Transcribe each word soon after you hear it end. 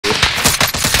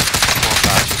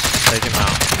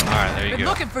go?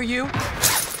 Looking for you.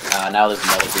 Now there's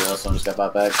another hero, someone just got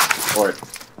bought back. Or,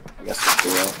 I guess it's a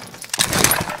hero.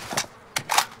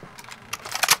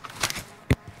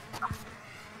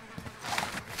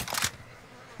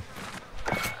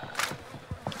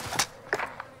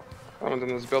 Someone's in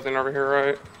this building over here,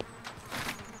 right?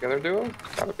 The other duo?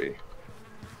 Gotta be.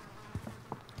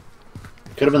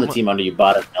 Could have been the team under you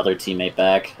bought another teammate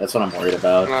back. That's what I'm worried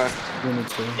about.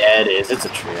 Yeah, it is. It's a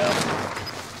trio.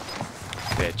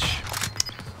 Bitch.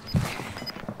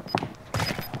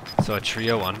 So a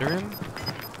trio under him?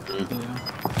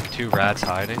 Mm-hmm. 2 rats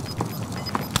hiding?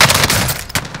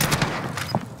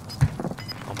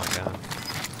 Oh my god.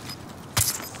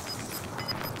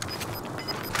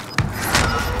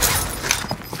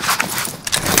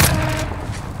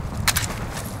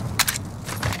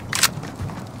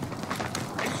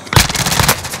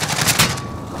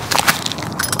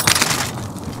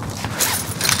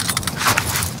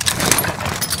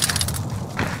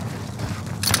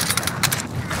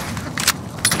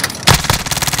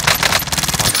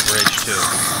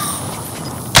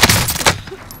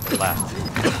 Left.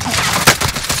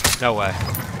 No way.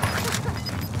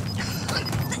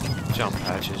 Jump,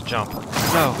 Pattchez, jump.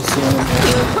 No.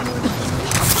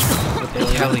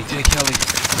 Kelly, dude, Kelly.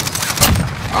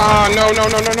 Ah, no.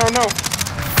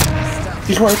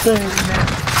 He's right there.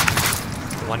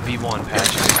 1v1,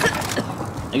 Pattchez. I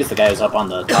think it's the guy who's up on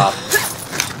the top.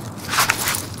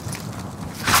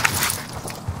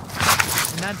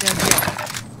 Not dead yet.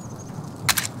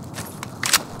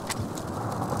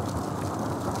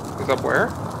 He's up where?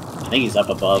 I think he's up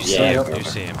above. You Yeah. you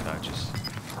see him, Pattchez.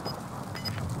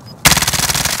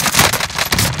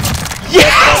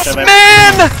 Yes,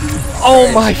 man!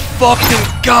 Oh my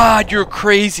fucking god, you're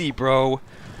crazy, bro.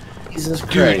 Jesus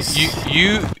Dude, Christ.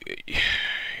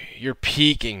 you're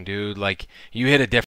peaking, dude. Like, you hit a different